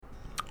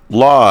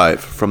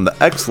Live from the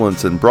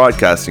Excellence in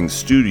Broadcasting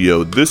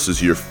studio, this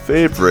is your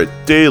favorite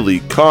daily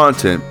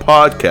content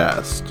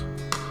podcast.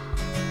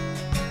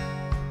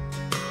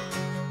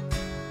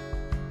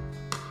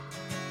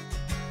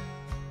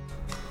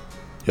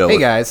 Yo, Hey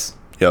guys.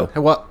 Yo. Hey,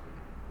 what?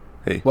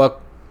 Hey.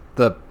 Well,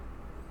 the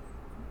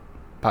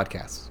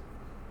podcast.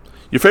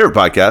 Your favorite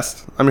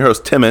podcast. I'm your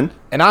host, Timon,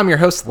 And I'm your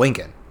host,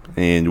 Lincoln.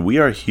 and we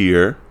are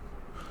here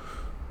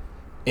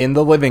In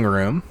the living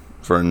room.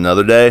 for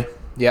another day,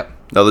 Yep.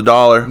 another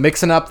dollar.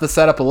 Mixing up the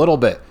setup a little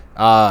bit.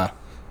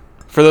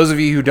 For those of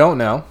you who don't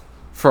know,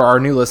 for our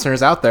new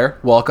listeners out there,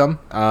 welcome.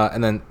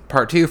 And then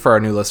part two for our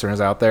new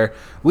listeners out there,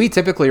 we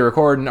typically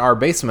record in our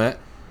basement,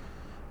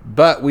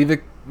 but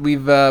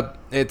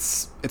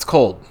it's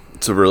cold.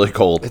 It's really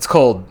cold. It's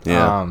cold.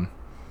 Yeah.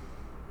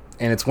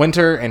 And it's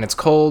winter and it's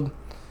cold.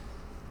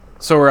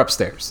 So we're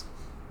upstairs.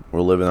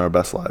 We're living our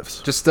best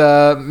lives. Just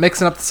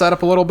mixing up the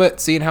setup a little bit,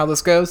 seeing how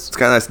this goes. It's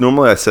kind of nice.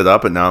 Normally I sit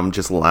up, and now I'm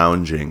just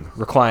lounging.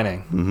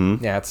 Reclining.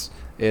 Mm-hmm. Yeah,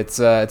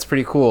 it's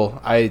pretty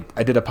cool. I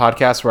did a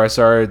podcast where I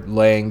started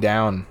laying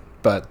down,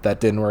 but that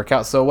didn't work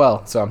out so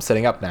well, so I'm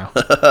sitting up now.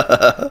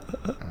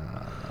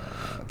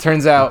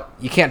 Turns out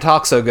you can't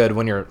talk so good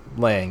when you're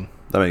laying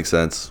That makes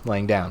sense.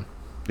 down.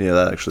 Yeah,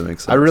 that actually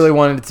makes sense. I really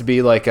wanted it to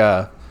be like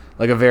a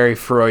very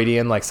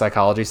Freudian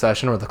psychology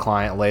session where the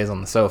client lays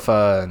on the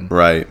sofa and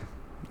Right.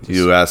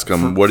 You ask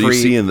them, what do you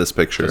see in this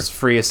picture? just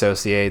free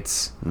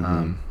associates.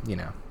 Have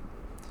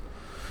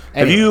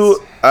you,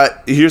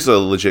 here's a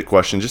legit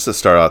question, just to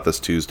start out this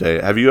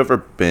Tuesday. Have you ever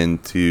been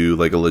to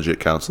a legit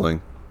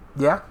counseling?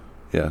 Yeah.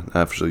 Yeah,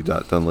 I've actually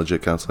done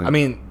legit counseling. I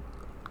mean,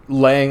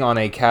 laying on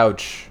a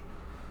couch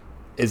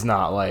is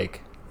not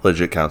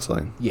legit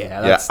counseling.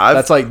 Yeah, Yeah,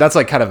 that's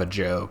kind of a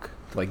joke.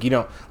 You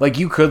don't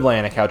you could lay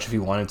on a couch if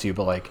you wanted to,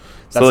 but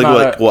that's So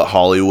not what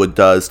Hollywood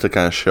does to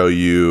kind of show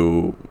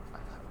you.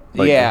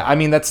 Yeah, I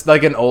mean that's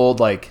an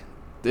old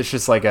it's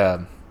just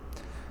some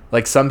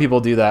people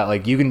do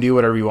that. You can do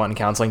whatever you want in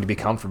counseling to be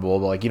comfortable,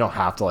 but you don't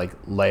have to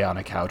lay on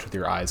a couch with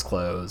your eyes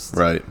closed.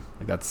 Right.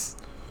 That's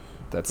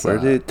Where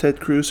did Ted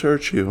Cruz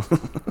hurt you?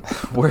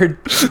 where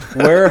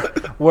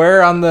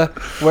on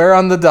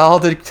the doll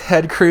did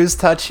Ted Cruz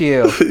touch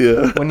you?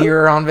 Yeah. When you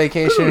were on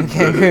vacation in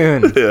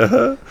Cancun.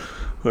 Yeah.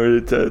 Where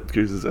did Ted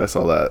Cruz? I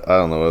saw that. I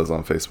don't know. It was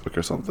on Facebook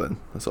or something.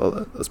 I saw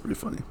that. That's pretty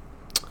funny.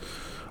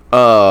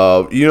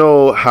 You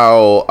know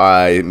how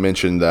I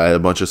mentioned that I had a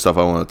bunch of stuff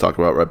I want to talk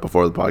about right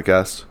before the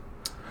podcast?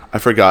 I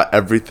forgot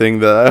everything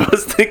that I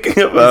was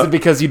thinking about. Is it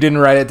because you didn't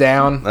write it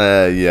down?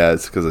 Yeah,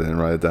 it's because I didn't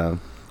write it down.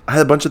 I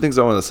had a bunch of things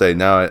I want to say.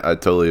 Now I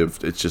totally have.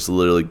 It's just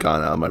literally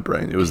gone out of my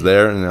brain. It was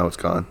there and now it's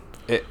gone.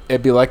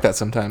 It'd be like that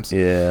sometimes.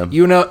 Yeah.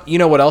 You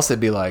know what else it'd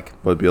be like?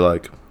 What'd it be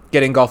like?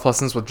 Getting golf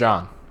lessons with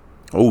John,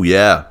 Oh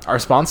yeah. our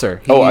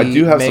sponsor. I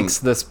do have makes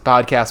this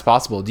podcast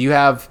possible. Do you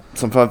have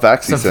Some fun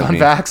facts. some fun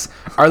facts?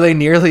 Are they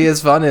nearly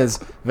as fun as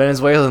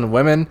Venezuelan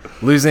women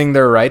losing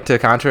their right to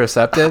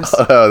contraceptives?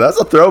 Oh, that's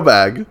a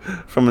throwback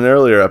from an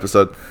earlier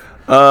episode.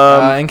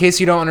 In case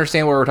you don't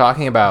understand what we're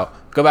talking about,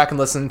 go back and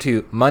listen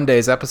to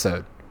Monday's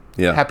episode.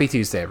 Yeah. Happy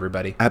Tuesday,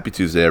 everybody. Happy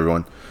Tuesday,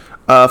 everyone.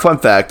 Fun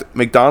fact: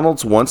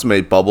 McDonald's once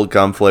made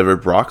bubblegum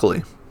flavored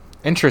broccoli.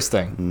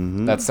 Interesting.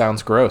 Mm-hmm. That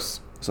sounds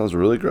gross. Sounds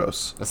really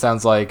gross. That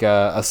sounds like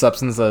a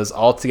substance that is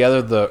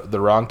altogether the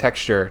wrong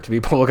texture to be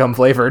bubblegum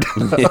flavored.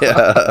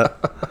 Yeah.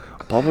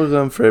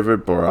 Bubblegum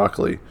flavored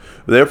broccoli.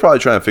 They're probably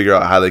trying to figure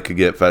out how they could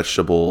get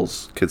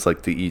vegetables. Kids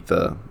like to eat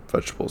the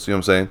vegetables. You know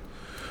what I'm saying?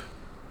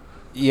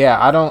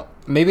 Yeah,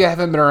 maybe I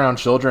haven't been around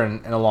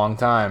children in a long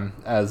time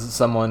as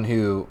someone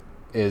who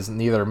is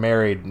neither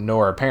married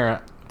nor a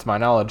parent, to my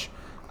knowledge.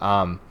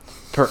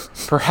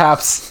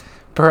 Perhaps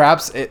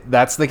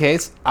that's the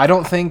case. I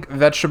don't think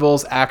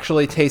vegetables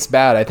actually taste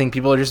bad. I think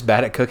people are just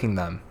bad at cooking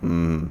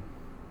them.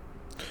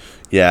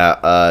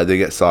 Yeah, they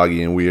get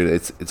soggy and weird.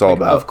 It's all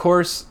about. Of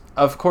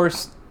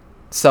course,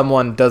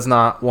 someone does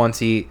not want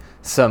to eat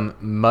some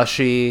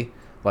mushy,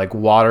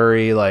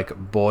 watery,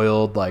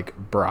 boiled,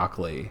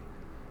 broccoli.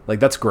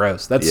 That's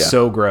gross. That's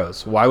so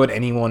gross. Why would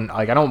anyone,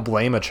 I don't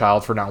blame a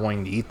child for not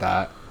wanting to eat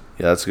that.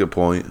 Yeah, that's a good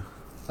point.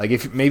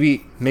 If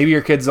maybe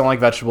your kids don't like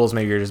vegetables,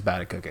 maybe you're just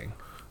bad at cooking.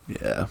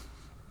 Yeah.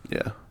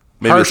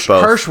 Maybe it's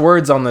both. Harsh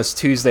words on this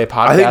Tuesday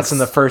podcast in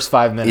the first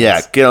 5 minutes.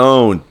 Yeah, get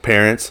on,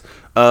 parents.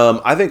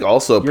 I think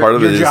also part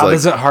of it is your job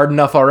isn't hard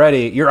enough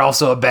already. You're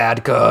also a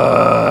bad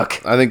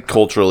cook. I think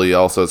culturally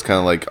also it's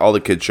kind of all the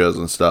kid shows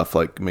and stuff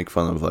make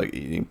fun of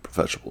eating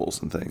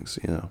vegetables and things,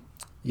 you know.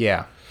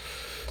 Yeah.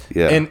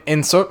 Yeah.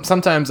 And so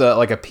sometimes a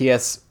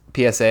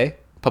PSA,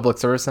 public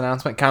service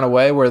announcement kind of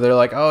way where they're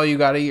like, "Oh, you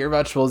got to eat your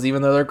vegetables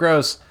even though they're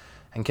gross."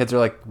 And kids are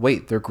like,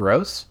 "Wait, they're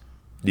gross?"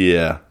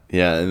 Yeah.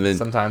 Yeah, and then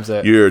sometimes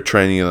you're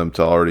training them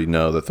to already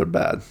know that they're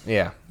bad.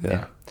 Yeah.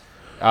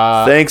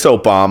 Thanks,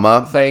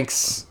 Obama.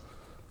 Thanks.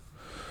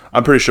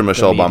 I'm pretty sure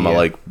Michelle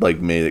Obama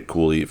made it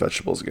cool to eat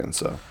vegetables again.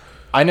 So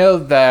I know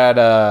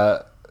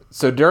that.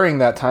 So during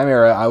that time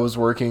era, I was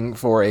working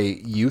for a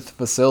youth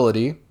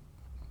facility.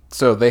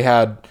 So they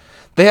had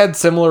they had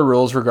similar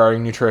rules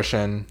regarding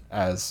nutrition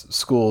as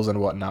schools and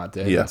whatnot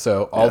did. Yeah. And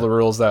so all the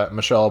rules that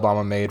Michelle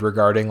Obama made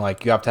regarding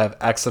like you have to have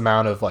X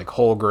amount of like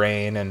whole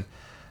grain and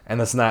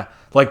this and that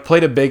like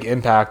played a big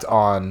impact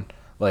on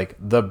like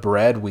the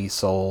bread we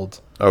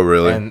sold. Oh,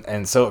 really?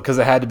 And so because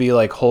it had to be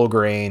like whole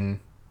grain,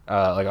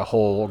 like a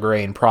whole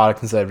grain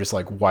product instead of just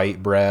like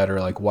white bread or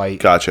like white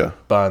Gotcha.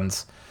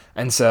 buns.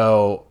 And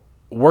so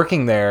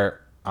working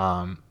there,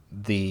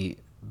 the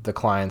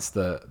clients,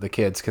 the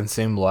kids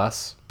consumed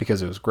less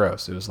because it was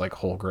gross. It was like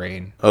whole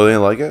grain Oh, they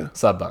didn't like it?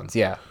 sub buns.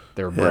 Yeah,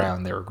 they were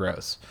brown. They were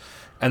gross.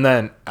 And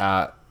then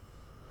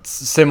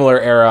similar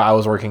era, I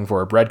was working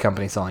for a bread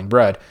company selling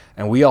bread,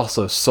 and we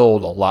also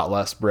sold a lot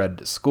less bread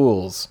to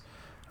schools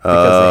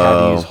because they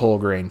had to use whole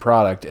grain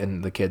product,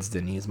 and the kids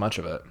didn't use much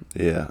of it.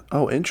 Yeah.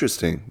 Oh,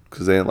 interesting.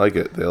 Because they didn't like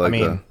it. They like I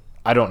mean,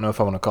 I don't know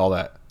if I want to call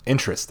that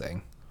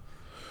interesting.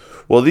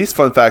 Well, these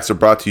fun facts are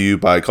brought to you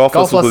by Golf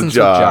Lessons with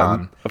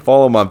John.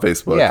 Follow him on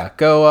Facebook. Yeah,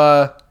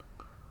 go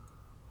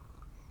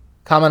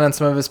comment on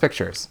some of his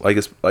pictures. Like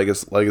his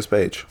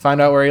page. Find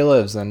out where he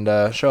lives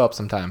and show up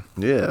sometime.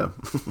 Yeah.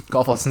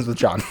 Golf Lessons with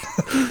John.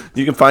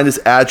 You can find his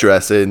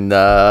address in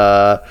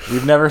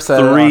We've never said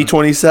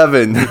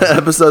 327,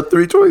 episode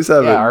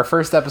 327. Yeah, our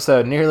first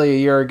episode nearly a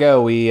year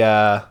ago. We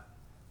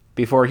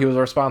before he was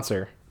our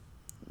sponsor,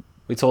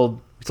 we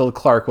told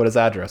Clark what his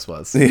address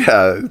was.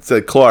 Yeah, it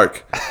said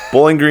Clark,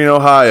 Bowling Green,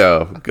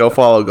 Ohio. Go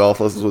follow Golf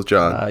Lessons with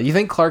John. You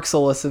think Clark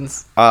still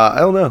listens? I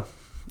don't know.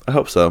 I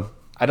hope so.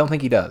 I don't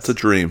think he does. It's a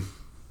dream.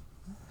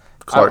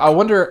 Clark. I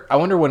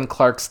wonder when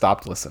Clark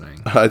stopped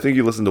listening. I think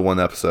you listened to one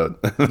episode.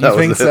 You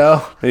think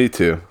so? Me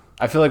too.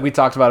 I feel like we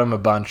talked about him a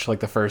bunch,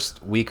 like the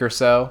first week or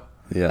so.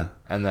 Yeah.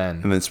 And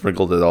then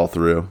sprinkled it all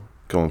through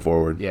going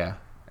forward. Yeah,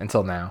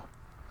 until now.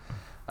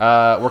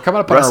 We're coming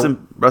up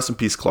on Rest in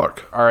peace,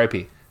 Clark.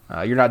 R.I.P.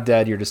 You're not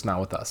dead. You're just not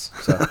with us.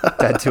 So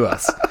dead to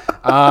us.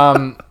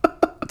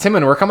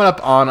 Timon, we're coming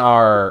up on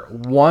our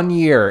 1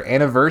 year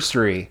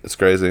anniversary. It's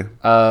crazy.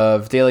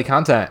 Of daily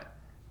content.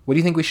 What do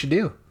you think we should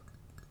do?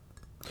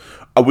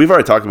 We've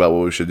already talked about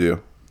what we should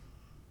do.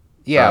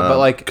 Yeah, but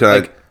like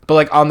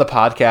on the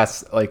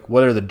podcast, like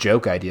what are the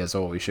joke ideas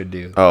of what we should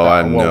do? Oh, I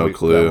have no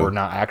clue. That we're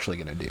not actually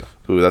going to do.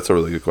 Ooh, that's a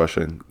really good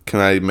question. Can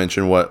I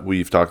mention what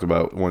we've talked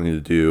about wanting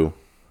to do?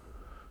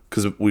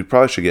 Because we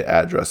probably should get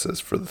addresses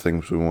for the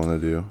things we want to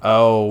do.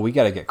 Oh, we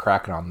got to get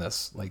cracking on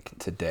this like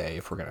today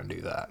if we're going to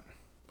do that.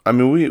 I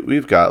mean,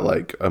 we've got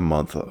like a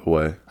month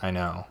away. I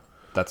know.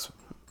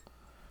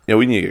 Yeah,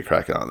 we need to get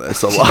cracking on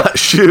this a lot.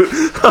 Shoot.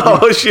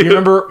 Oh, shoot. You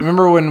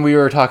remember when we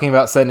were talking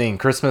about sending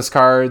Christmas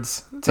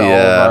cards to all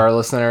of our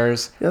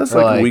listeners? Yeah, that's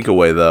like a week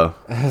away, though.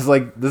 It's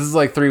like, this is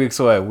like 3 weeks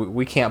away.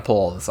 We can't pull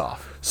all this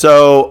off.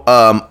 So,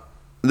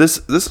 this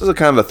is a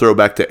kind of a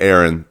throwback to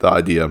Aaron, the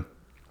idea.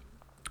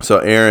 So,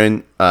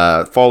 Aaron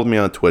followed me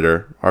on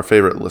Twitter, our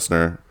favorite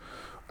listener.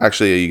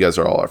 Actually, you guys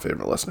are all our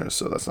favorite listeners,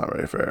 so that's not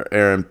very fair,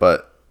 Aaron,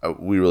 but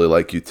we really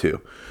like you,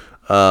 too.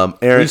 Aaron,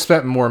 we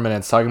spent more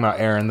minutes talking about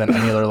Aaron than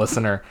any other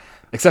listener,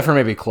 except for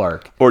maybe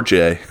Clark or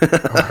Jay.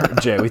 Or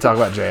Jay, we talk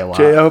about Jay a lot.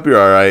 Jay, I hope you're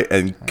all right,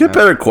 and get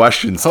better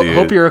questions, dude.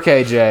 Hope you're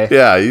okay, Jay.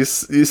 Yeah, you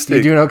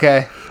doing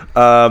okay?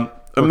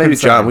 Maybe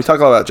John. We talk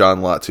about John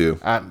a lot too.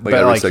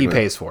 But he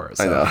pays for it.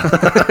 So. I know.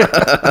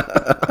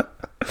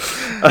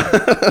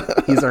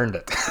 He's earned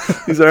it.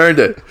 He's earned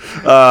it.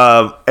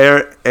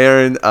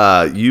 Aaron,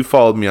 you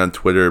followed me on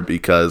Twitter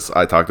because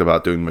I talked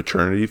about doing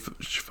maternity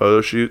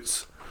photo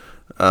shoots.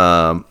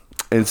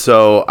 And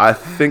so I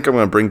think I'm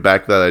going to bring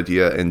back that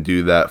idea and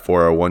do that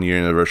for our 1 year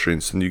anniversary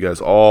and send you guys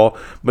all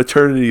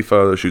maternity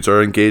photo shoots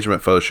or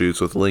engagement photo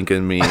shoots with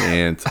Lincoln, me,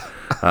 and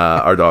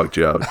our dog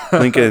Joe.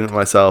 Lincoln,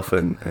 myself,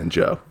 and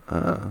Joe.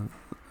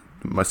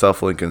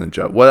 Myself, Lincoln, and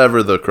Joe.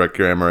 Whatever the correct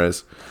grammar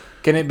is.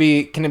 Can it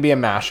be a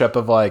mashup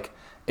of like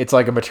it's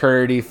like a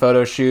maternity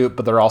photo shoot,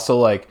 but they're also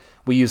like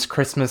we use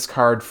Christmas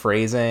card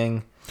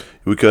phrasing.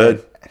 We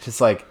could.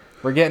 Just like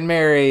we're getting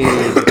married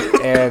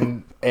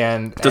and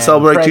to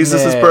celebrate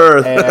Jesus'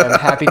 birth and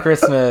happy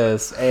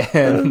Christmas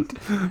and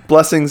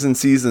blessings and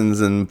seasons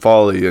and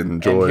folly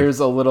and joy. And here's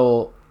a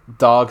little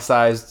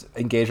dog-sized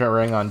engagement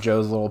ring on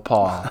Joe's little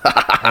paw,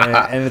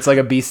 and it's like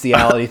a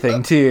bestiality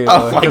thing too.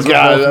 Oh my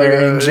God! We're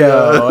marrying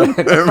Joe.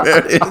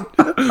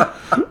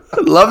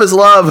 Love is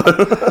love.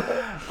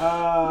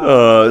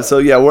 So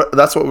yeah,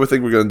 that's what we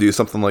think we're gonna do.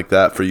 Something like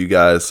that for you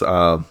guys.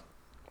 Something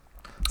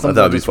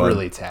that'd be fun.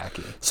 Really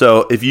tacky.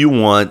 So if you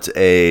want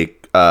a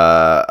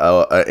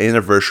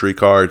anniversary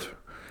card,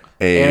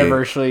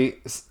 anniversary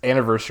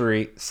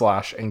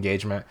 /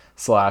 engagement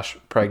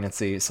 /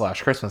 pregnancy /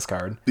 Christmas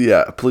card.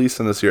 Yeah, please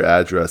send us your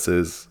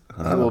addresses.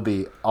 It will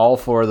be all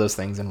four of those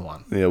things in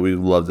one. Yeah, we'd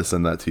love to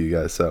send that to you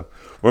guys. So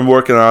we're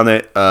working on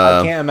it.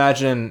 I can't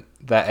imagine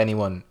that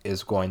anyone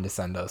is going to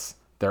send us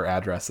their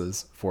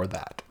addresses for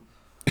that.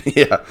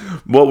 Yeah,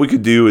 what we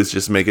could do is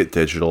just make it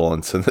digital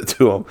and send it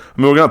to them. I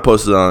mean, we're gonna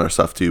post it on our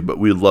stuff too, but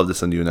we'd love to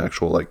send you an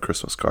actual like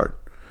Christmas card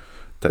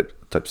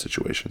type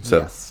situation.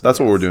 So that's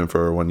what we're doing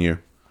for our 1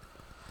 year.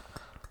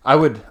 I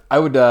would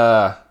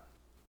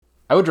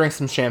drink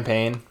some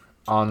champagne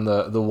on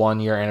the 1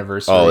 year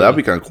anniversary. Oh, that'd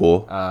be kind of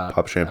cool.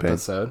 Pop champagne.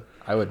 Episode.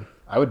 I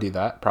would do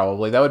that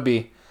probably. That would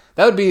be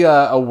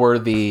a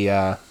worthy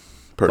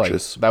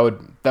Purchase. Like,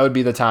 that would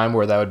be the time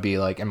where that would be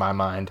like in my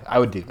mind. I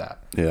would do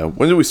that. Yeah.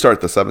 When did we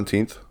start? The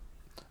 17th?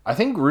 I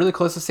think really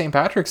close to St.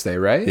 Patrick's Day,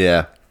 right?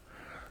 Yeah.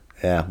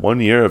 Yeah. 1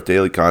 year of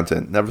daily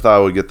content. Never thought I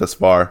would get this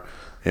far,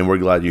 and we're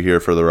glad you're here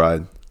for the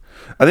ride.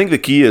 I think the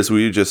key is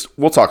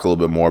we'll talk a little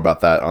bit more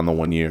about that on the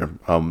 1 year.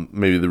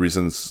 Maybe the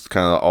reasons,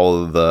 kind of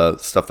all of the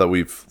stuff that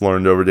we've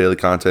learned over daily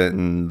content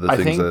and the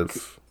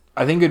things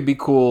I think it'd be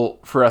cool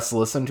for us to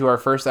listen to our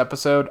first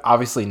episode.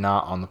 Obviously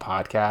not on the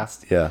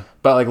podcast. Yeah.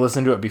 But like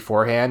listen to it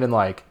beforehand and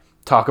like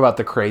talk about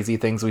the crazy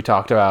things we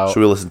talked about.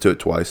 Should we listen to it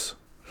twice?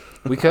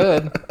 We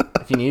could.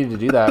 If you needed to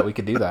do that, we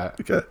could do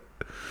that. Okay.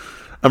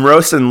 I'm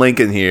roasting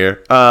Lincoln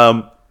here.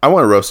 I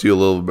want to roast you a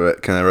little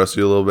bit. Can I roast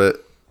you a little bit?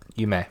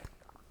 You may.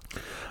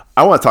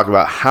 I want to talk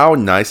about how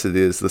nice it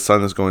is. The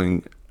sun is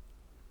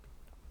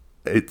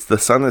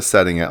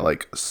setting at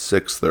like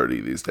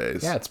 6:30 these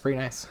days. Yeah, it's pretty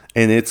nice.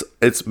 And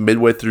it's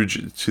midway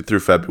through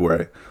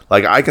February.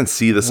 Like I can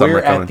see the summer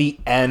We're coming. at the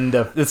end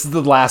of this is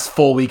the last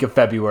full week of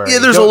February. Yeah,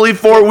 there's only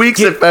 4 weeks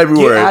in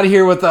February. Get out of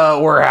here with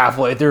we're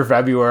halfway through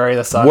February.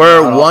 The sun.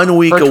 We're 1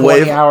 week for away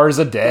 20 hours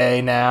a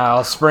day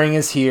now. Spring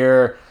is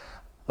here.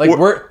 Like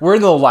we're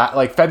in the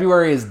like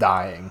February is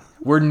dying.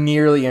 We're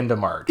nearly into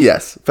March.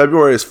 Yes,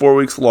 February is 4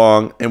 weeks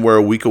long, and we're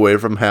a week away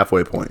from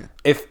halfway point.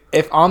 If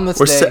on this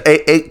We're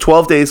day,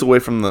 12 days away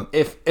from the.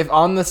 if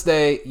on this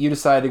day you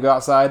decide to go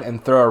outside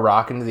and throw a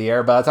rock into the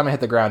air, by the time I hit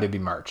the ground, it'd be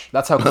March.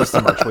 That's how close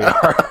to March we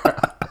are.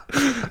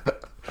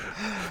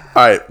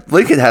 All right,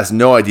 Lincoln has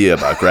no idea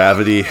about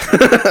gravity.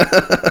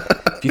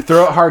 If you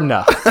throw it hard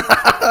enough,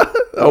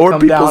 Or come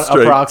people down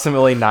straight.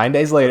 approximately 9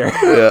 days later.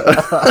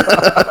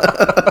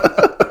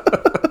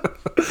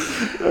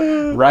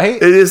 Right?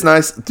 It is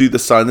nice, dude. The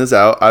sun is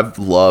out. I've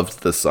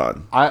loved the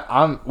sun.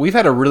 We've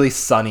had a really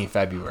sunny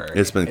February.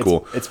 It's been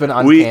cool. It's been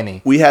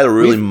uncanny. We had a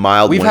really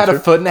mild. We've winter.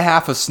 had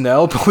 1.5 feet of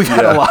snow, but we've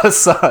had a lot of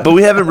sun. But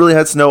we haven't really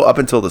had snow up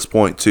until this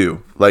point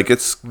too. Like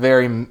it's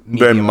very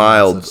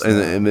mild,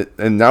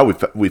 and now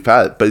we've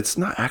had it, but it's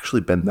not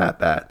actually been that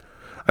bad.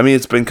 I mean,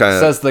 it's been kind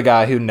of. Says the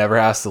guy who never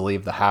has to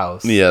leave the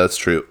house. Yeah, that's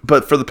true.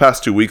 But for the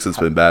past 2 weeks, it's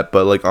been bad.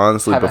 But like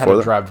honestly, I haven't before had to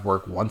that, drive to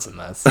work once in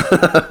this.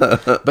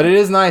 But it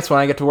is nice when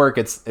I get to work.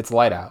 It's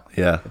light out.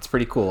 Yeah, it's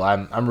pretty cool.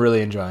 I'm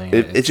really enjoying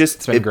it.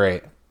 It's been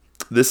great.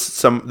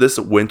 This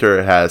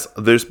winter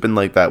there's been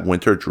like that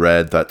winter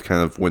dread, that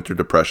kind of winter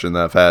depression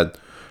that I've had.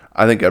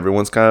 I think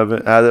everyone's kind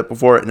of had it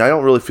before, and I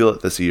don't really feel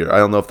it this year. I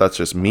don't know if that's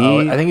just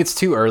me. I think it's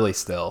too early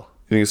still.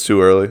 You think it's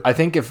too early? I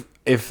think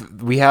if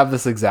we have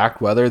this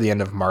exact weather the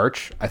end of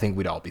March, I think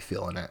we'd all be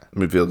feeling it.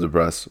 We feel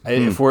depressed.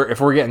 If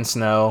we're getting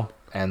snow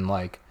and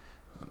like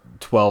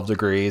 12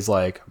 degrees,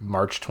 like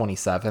March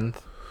 27th.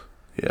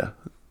 Yeah,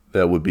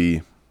 that would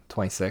be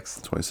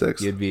 26th.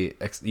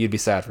 26th. You'd be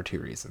sad for 2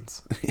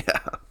 reasons. Yeah.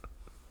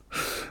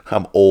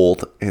 I'm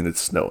old and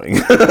it's snowing.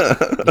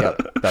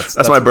 Yep,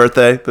 that's my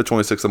birthday, the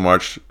 26th of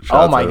March.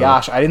 Oh my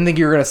gosh, I didn't think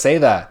you were gonna say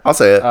that. I'll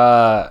say it.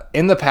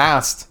 In the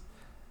past,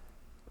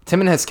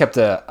 Timon has kept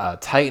a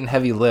tight and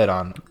heavy lid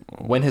on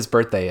when his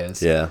birthday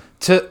is. Yeah.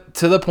 To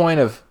the point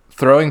of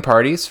throwing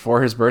parties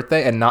for his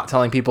birthday and not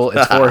telling people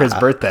it's for his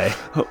birthday.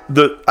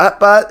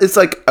 But it's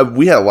like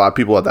we had a lot of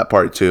people at that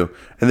party too,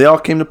 and they all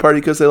came to party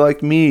because they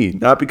liked me,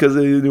 not because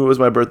they knew it was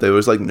my birthday. There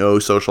was like no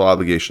social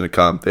obligation to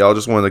come. They all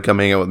just wanted to come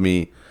hang out with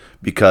me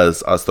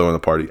because I was throwing a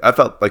party. I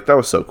felt like that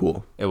was so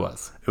cool. It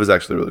was. It was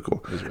actually really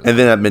cool. And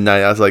then at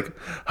midnight, I was like,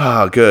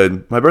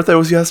 good. My birthday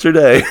was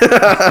yesterday.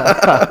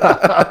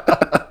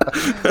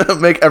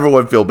 Make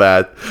everyone feel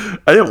bad.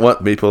 I didn't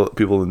want people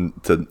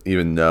to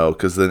even know,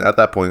 because then at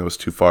that point it was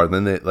too far. And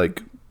then they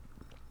like,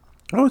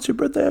 oh, it's your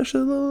birthday, Ashley.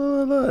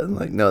 And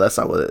like, no, that's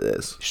not what it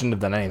is. You shouldn't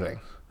have done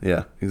anything.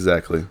 Yeah,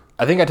 exactly.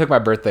 I think I took my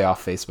birthday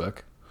off Facebook.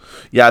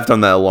 Yeah, I've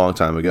done that a long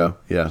time ago.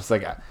 Yeah. It's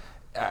like,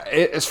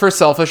 it's for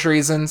selfish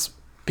reasons.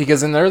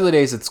 Because in the early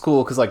days, it's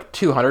cool because like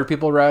 200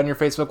 people write on your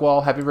Facebook wall,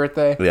 happy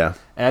birthday. Yeah.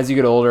 And as you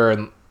get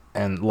older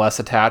and less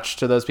attached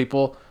to those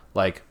people,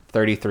 like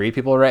 33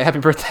 people write happy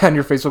birthday on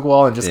your Facebook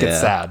wall and just get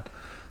sad.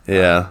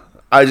 Yeah.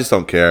 I just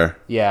don't care.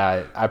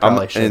 Yeah, I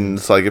probably shouldn't. And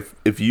it's like,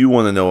 if you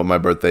want to know what my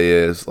birthday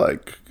is,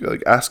 like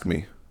ask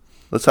me.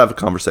 Let's have a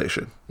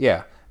conversation.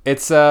 Yeah.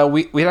 It's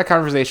we had a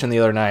conversation the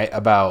other night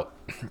about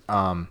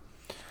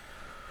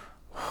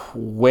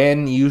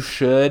when you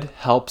should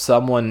help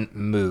someone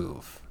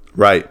move.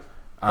 Right.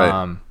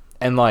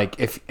 And like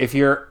if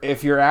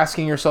you're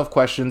asking yourself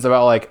questions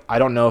about like, I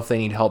don't know if they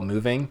need help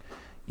moving,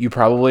 you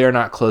probably are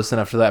not close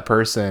enough to that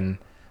person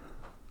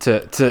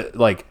to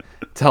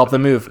help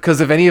them move. Because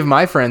if any of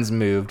my friends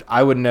moved,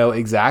 I would know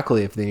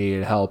exactly if they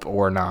needed help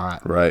or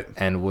not. Right.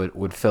 And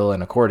would fill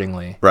in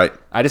accordingly. Right.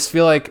 I just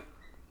feel like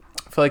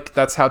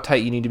that's how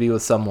tight you need to be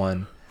with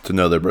someone to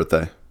know their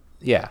birthday.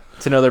 Yeah,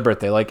 to know their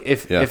birthday. Like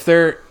if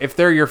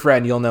they're your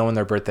friend, you'll know when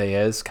their birthday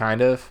is,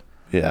 kind of.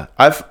 Yeah.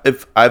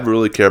 If I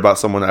really care about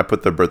someone, I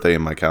put their birthday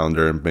in my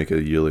calendar and make it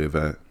a yearly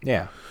event.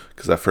 Yeah.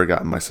 Because I've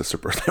forgotten my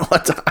sister's birthday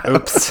one time.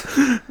 Oops.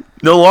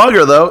 No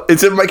longer, though.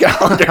 It's in my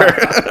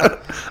calendar.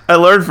 I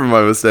learned from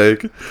my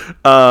mistake.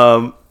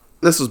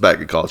 This was back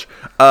in college.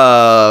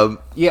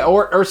 Yeah,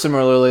 or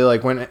similarly,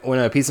 like when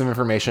a piece of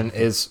information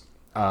is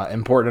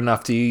important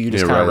enough to you, you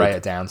just kind of write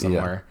it down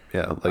somewhere.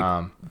 Yeah.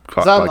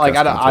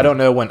 I don't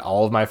know when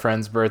all of my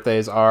friends'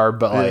 birthdays are,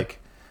 but like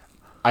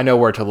I know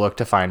where to look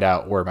to find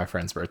out where my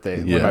friends'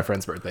 birthdays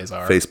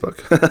are. Facebook.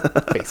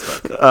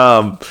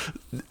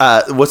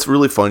 Facebook. What's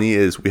really funny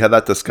is we had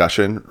that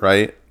discussion,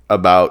 right,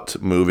 about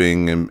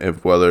moving and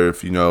if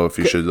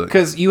you should.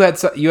 Because you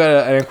had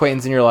an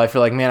acquaintance in your life.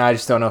 You're like, man, I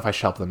just don't know if I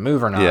should help them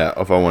move or not. Yeah,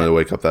 if I wanted to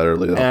wake up that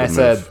early. And I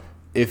said,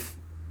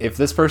 if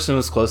this person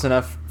was close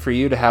enough for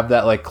you to have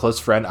that like close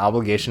friend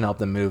obligation to help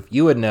them move,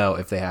 you would know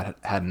if they had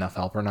enough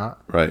help or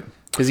not. Right.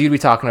 Because you'd be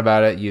talking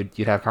about it,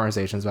 you'd have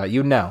conversations about it.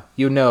 You'd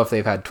know if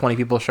they've had 20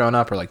 people showing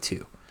up or like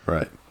 2.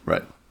 Right.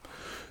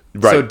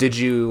 So did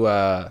you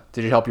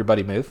help your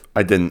buddy move?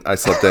 I didn't. I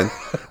slept in,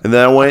 and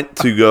then I went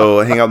to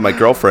go hang out with my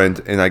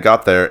girlfriend, and I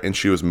got there, and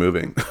she was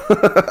moving.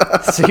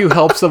 So you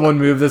helped someone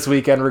move this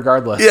weekend,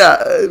 regardless.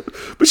 Yeah,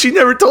 but she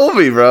never told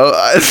me, bro.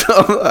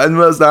 I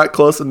was not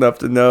close enough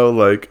to know.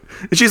 Like,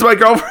 and she's my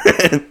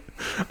girlfriend.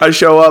 I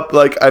show up,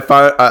 like I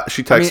find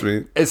she texts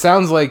me. It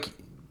sounds like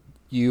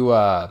you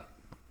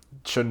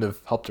shouldn't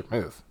have helped her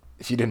move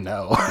if you didn't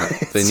know.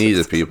 They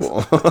needed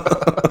people.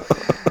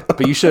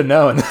 But you should have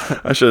known.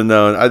 I should have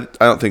known.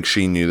 I don't think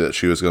she knew that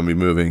she was going to be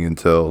moving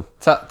until.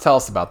 Tell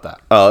us about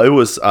that. Oh, it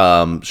was.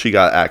 She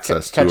got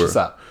access to her. Catch us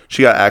up.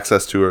 She got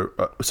access to her.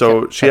 She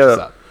catch had. Us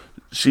up.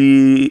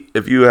 She,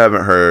 if you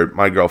haven't heard,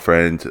 my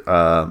girlfriend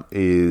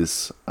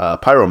is a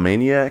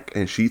pyromaniac,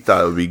 and she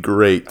thought it would be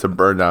great to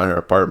burn down her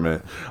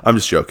apartment. I'm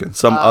just joking.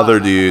 Some other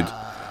dude.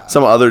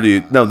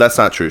 No, that's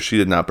not true. She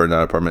did not burn down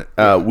her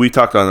apartment. We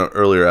talked on an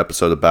earlier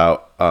episode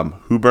about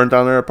who burned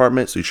down her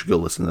apartment, so you should go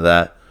listen to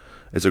that.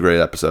 It's a great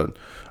episode.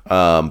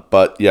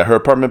 But yeah, her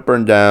apartment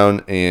burned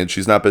down, and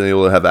she's not been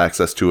able to have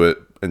access to it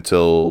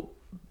until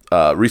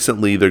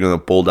recently. They're going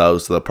to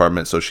bulldoze the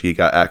apartment, so she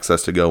got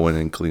access to go in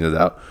and clean it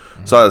out.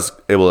 Mm-hmm. So I was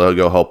able to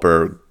go help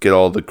her get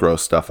all the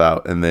gross stuff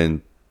out and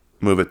then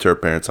move it to her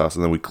parents' house.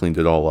 And then we cleaned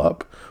it all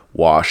up,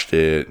 washed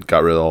it,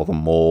 got rid of all the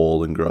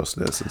mold and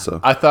grossness and stuff.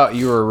 I thought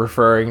you were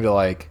referring to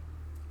like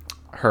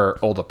her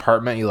old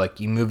apartment.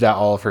 You moved out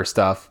all of her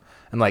stuff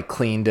and like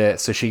cleaned it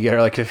so she get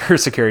her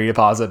security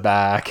deposit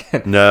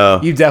back.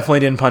 No, you definitely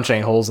didn't punch any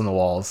holes in the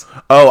walls.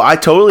 Oh, I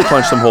totally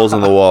punched some holes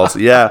in the walls.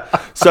 Yeah.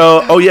 So,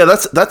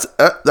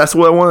 that's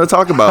what I want to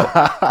talk about.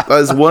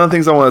 That's one of the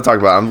things I want to talk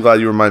about. I'm glad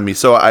you reminded me.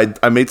 So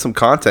I made some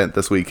content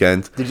this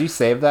weekend. Did you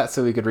save that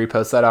so we could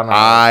repost that on our?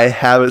 I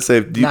have it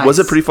saved. Nice. Was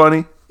it pretty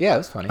funny? Yeah, it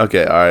was funny.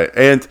 Okay, all right.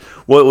 And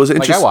what was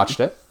interesting? I watched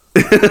it.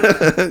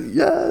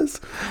 Yes.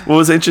 What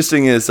was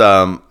interesting is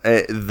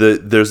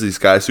there's these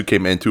guys who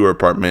came into her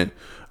apartment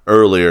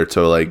earlier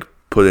to like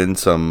put in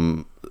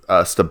some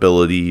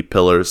stability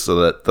pillars so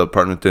that the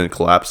apartment didn't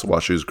collapse while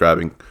she was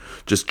grabbing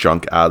just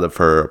junk out of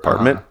her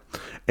apartment.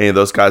 And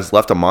those guys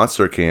left a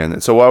Monster can.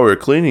 And so while we were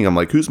cleaning, I'm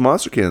like, whose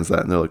Monster can is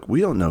that? And they're like,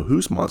 we don't know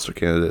whose Monster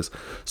can it is.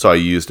 So I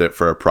used it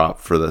for a prop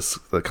for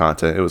the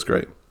content. It was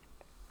great.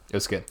 It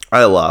was good. I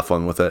had a lot of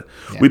fun with it.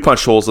 Yeah. We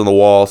punched holes in the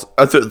walls.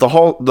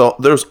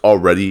 There's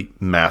already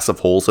massive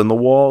holes in the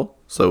wall,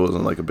 so it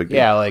wasn't like a big deal.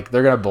 Yeah, like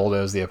they're gonna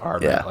bulldoze the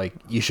apartment. Yeah. Like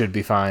you should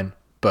be fine.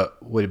 But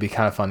would it be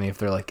kind of funny if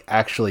they're like,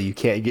 actually, you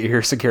can't get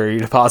your security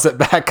deposit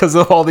back because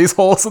of all these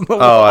holes in the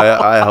wall? Oh,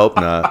 I hope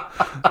not.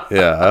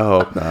 Yeah, I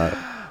hope not.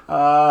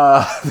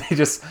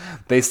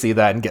 They see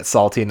that and get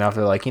salty enough.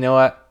 They're like, you know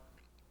what?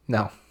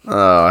 No.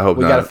 I hope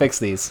we not. got to fix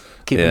these.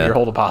 Keep your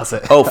whole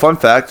deposit. Oh, fun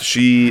fact.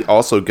 She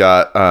also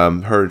got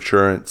her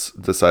insurance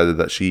decided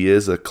that she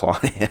is a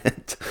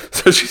client.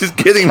 So she's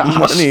getting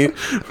money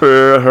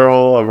for her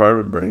whole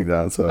apartment burning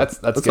down. So that's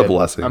good. A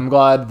blessing. I'm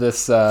glad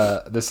this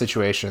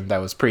situation that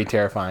was pretty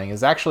terrifying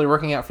is actually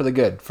working out for the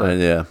good.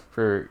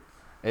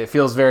 It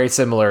feels very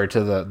similar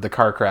to the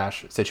car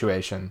crash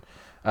situation.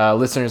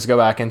 Listeners, go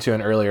back into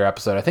an earlier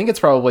episode. I think it's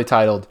probably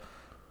titled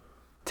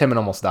Timon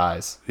Almost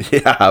Dies.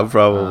 Yeah,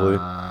 probably.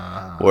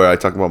 Where I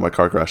talk about my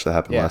car crash that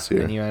happened last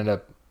year. And you ended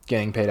up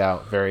getting paid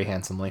out very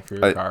handsomely for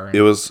your car.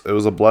 It was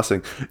a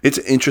blessing. It's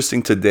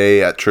interesting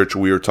today at church.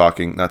 We were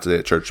talking, not today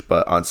at church,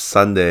 but on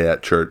Sunday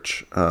at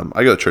church.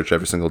 I go to church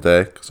every single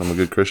day because I'm a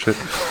good Christian.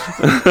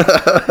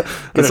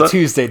 Go to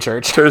Tuesday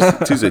church.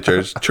 Tuesday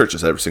church. Church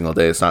is every single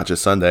day. It's not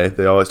just Sunday.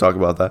 They always talk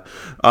about that.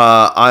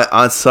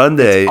 On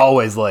Sunday. It's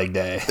always leg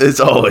day. It's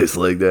always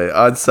leg day.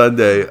 On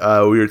Sunday,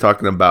 we were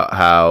talking about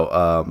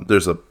how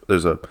there's a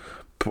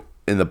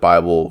in the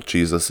Bible,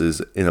 Jesus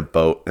is in a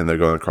boat and they're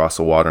going across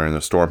the water and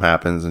a storm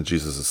happens and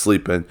Jesus is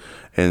sleeping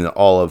and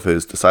all of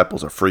his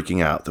disciples are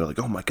freaking out. They're like,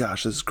 oh my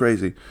gosh, this is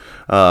crazy.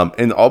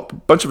 And a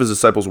bunch of his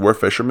disciples were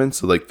fishermen.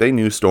 So like they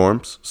knew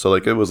storms. So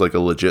like it was like a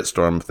legit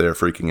storm if they were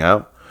freaking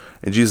out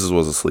and Jesus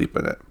was asleep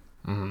in it.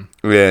 And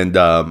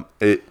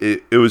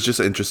it was just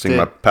interesting.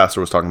 My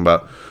pastor was talking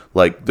about,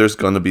 like, there's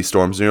going to be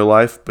storms in your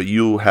life, but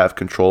you have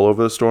control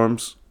over the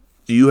storms.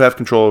 You have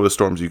control over the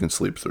storms you can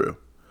sleep through.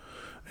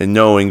 And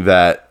knowing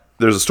that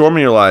there's a storm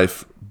in your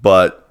life,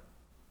 but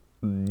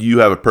you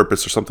have a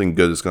purpose or something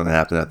good is going to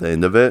happen at the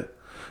end of it.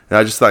 And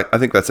I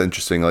think that's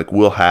interesting. Like,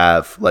 we'll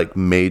have, like,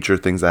 major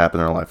things that happen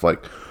in our life,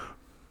 like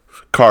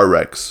car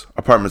wrecks,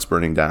 apartments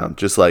burning down,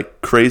 just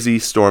like crazy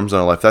storms in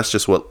our life. That's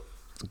just what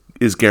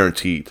is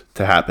guaranteed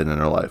to happen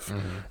in our life.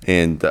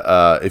 And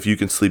if you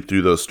can sleep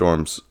through those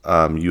storms,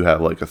 you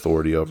have, like,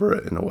 authority over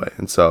it in a way.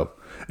 And so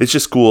it's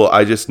just cool.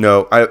 I just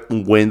know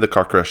when the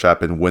car crash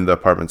happened, when the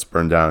apartments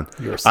burned down,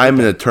 I'm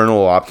an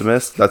eternal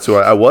optimist. That's who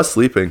I was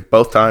sleeping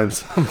both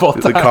times. Both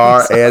in the times.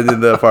 car and in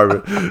the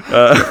apartment.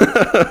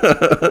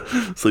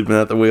 Sleeping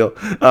at the wheel.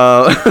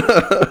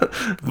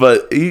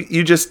 But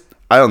you just,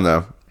 I don't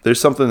know. There's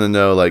something to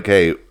know, like,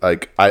 hey,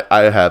 like,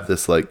 I have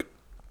this, like,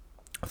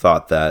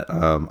 thought that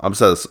I'm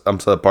set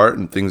apart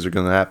and things are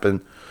going to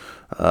happen.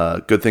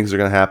 Good things are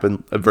going to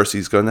happen. Adversity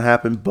is going to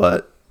happen,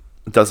 but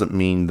it doesn't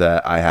mean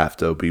that I have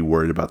to be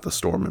worried about the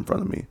storm in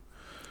front of me.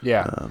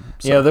 Yeah.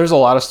 There's a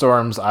lot of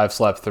storms I've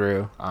slept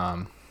through.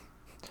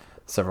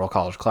 Several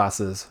college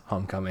classes,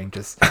 homecoming,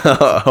 just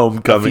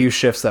Homecoming. a few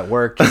shifts at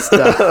work. Just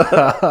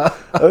I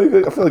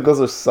feel like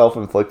those are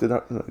self-inflicted.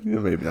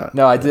 Maybe not.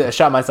 no, I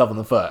shot myself in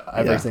the foot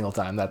every single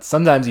time. That's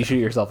sometimes you shoot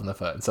yourself in the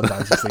foot, and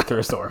sometimes you sleep through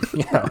a storm.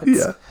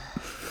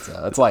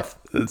 It's life.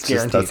 It's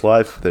guaranteed. That's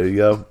life. There you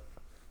go.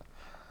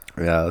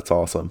 Yeah, that's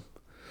awesome.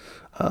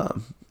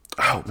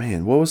 Oh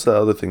man, what was the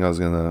other thing I was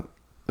gonna?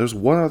 There's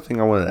one other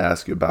thing I wanted to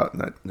ask you about,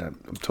 and I'm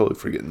totally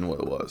forgetting what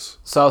it was.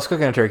 So I was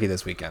cooking a turkey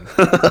this weekend.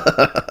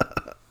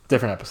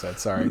 Different episode.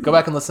 Sorry. Go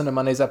back and listen to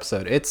Monday's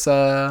episode. It's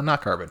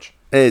not garbage.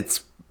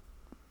 It's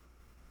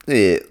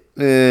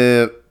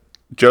Joe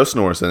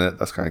snores in it.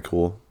 That's kind of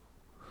cool.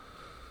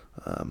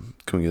 Can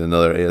we get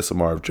another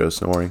ASMR of Joe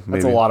snoring?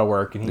 Maybe? That's a lot of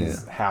work, and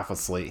he's half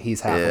asleep.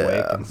 He's half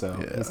awake, and so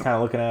he's kind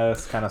of looking at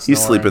us, kind of snoring.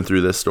 He's sleeping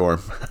through this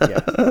storm. Yeah.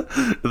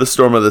 The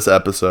storm of this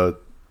episode.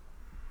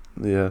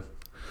 Yeah.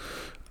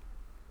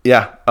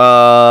 Yeah.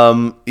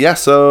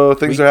 So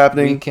things are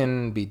happening. We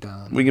can be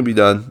done. We can be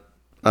done.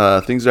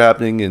 Things are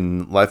happening,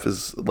 and life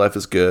is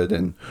good,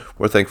 and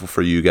we're thankful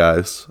for you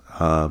guys.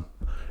 And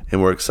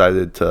we're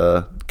excited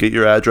to get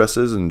your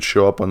addresses and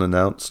show up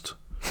unannounced.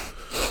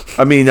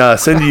 I mean,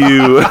 send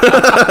you.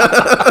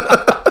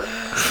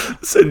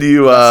 Send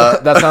you.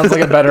 That sounds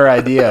like a better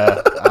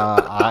idea.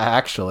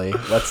 Actually,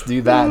 let's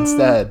do that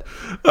instead.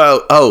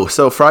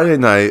 So Friday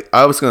night,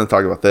 I was going to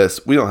talk about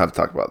this. We don't have to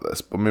talk about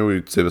this, but maybe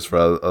we save this for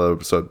another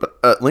episode.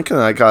 But Lincoln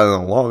and I got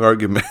in a long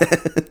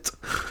argument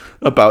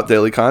about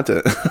daily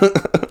content.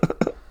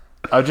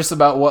 Just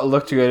about what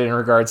looked good in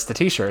regards to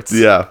t-shirts.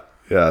 Yeah.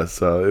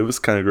 So it was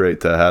kind of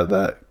great to have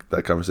that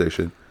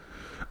conversation.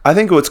 I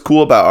think what's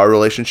cool about our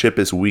relationship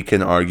is we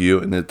can argue,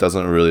 and it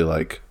doesn't really,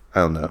 like,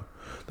 I don't know.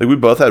 Like, we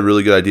both had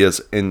really good ideas,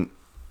 and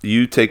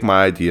you take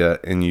my idea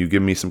and you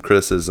give me some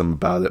criticism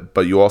about it,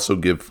 but you also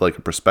give, like,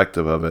 a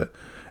perspective of it.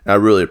 And I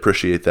really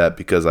appreciate that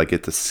because I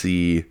get to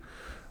see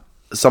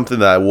something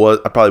that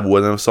I probably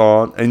wouldn't have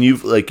saw, and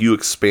you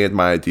expand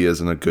my ideas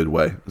in a good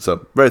way.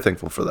 So very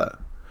thankful for that.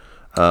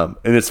 And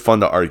it's fun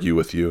to argue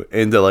with you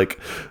and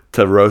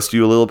to roast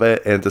you a little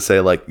bit and to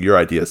say, like, your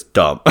idea is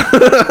dumb,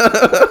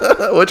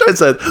 which I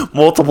said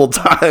multiple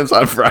times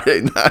on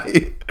Friday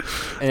night.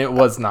 And it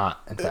was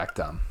not, in fact,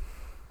 dumb.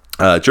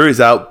 Jury's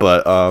out,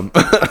 but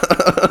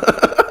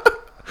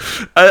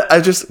I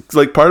just,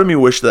 like, part of me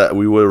wished that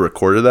we would have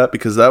recorded that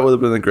because that would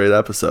have been a great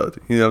episode.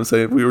 You know what I'm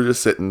saying? We were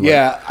just sitting.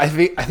 Yeah, I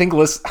think I think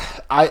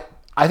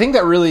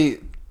that really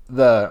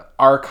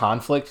our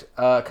conflict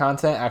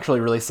content actually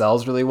really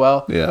sells really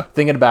well. Yeah.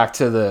 Thinking back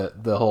to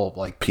the whole,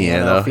 like,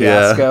 piano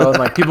fiasco, and,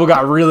 like, people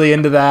got really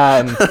into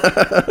that, and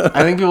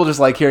I think people just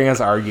like hearing us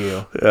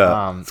argue.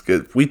 Yeah, it's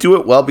good. We do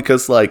it well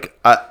because, like,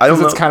 I don't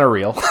know. It's kind of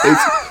real.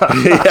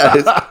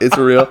 It's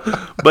real,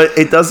 but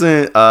it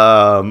doesn't.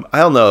 I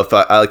don't know if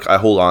I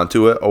hold on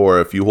to it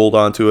or if you hold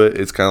on to it.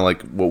 It's kind of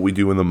like what we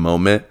do in the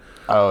moment.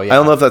 Oh yeah. I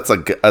don't know if that's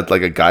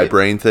like a guy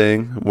brain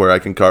thing where I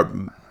can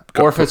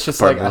or if it's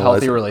just like a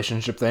healthy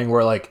relationship thing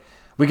where, like,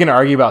 we can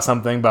argue about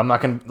something, but I'm not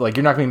gonna, like,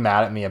 you're not gonna be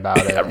mad at me about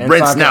it.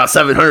 Rent's now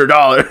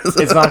 $700.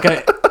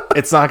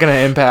 It's not gonna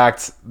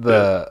impact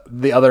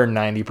the other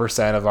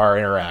 90% of our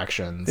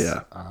interactions.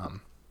 Yeah.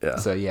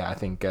 So yeah, I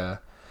think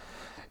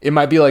it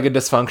might be like a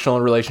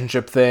dysfunctional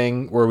relationship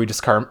thing where we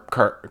just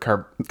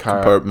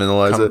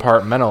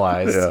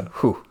compartmentalize. Yeah.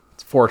 Whew,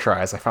 it's 4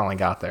 tries. I finally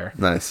got there.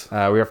 Nice.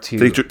 We have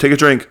to take a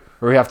drink.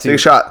 We have to take a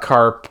shot.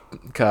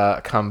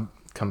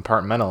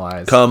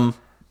 Compartmentalize.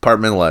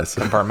 Compartmentalize.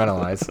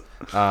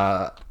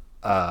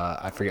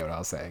 I forget what I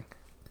was saying.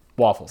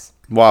 Waffles.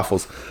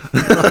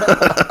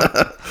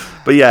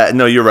 But yeah,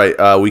 no, you're right.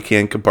 We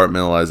can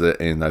compartmentalize it,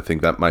 and I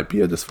think that might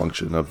be a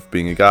dysfunction of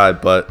being a guy,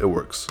 but it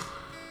works.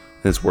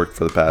 And it's worked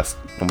for the past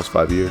almost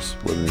 5 years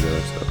living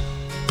together. So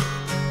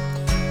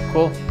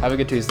cool. Have a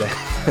good Tuesday.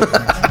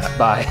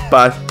 Bye.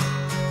 Bye.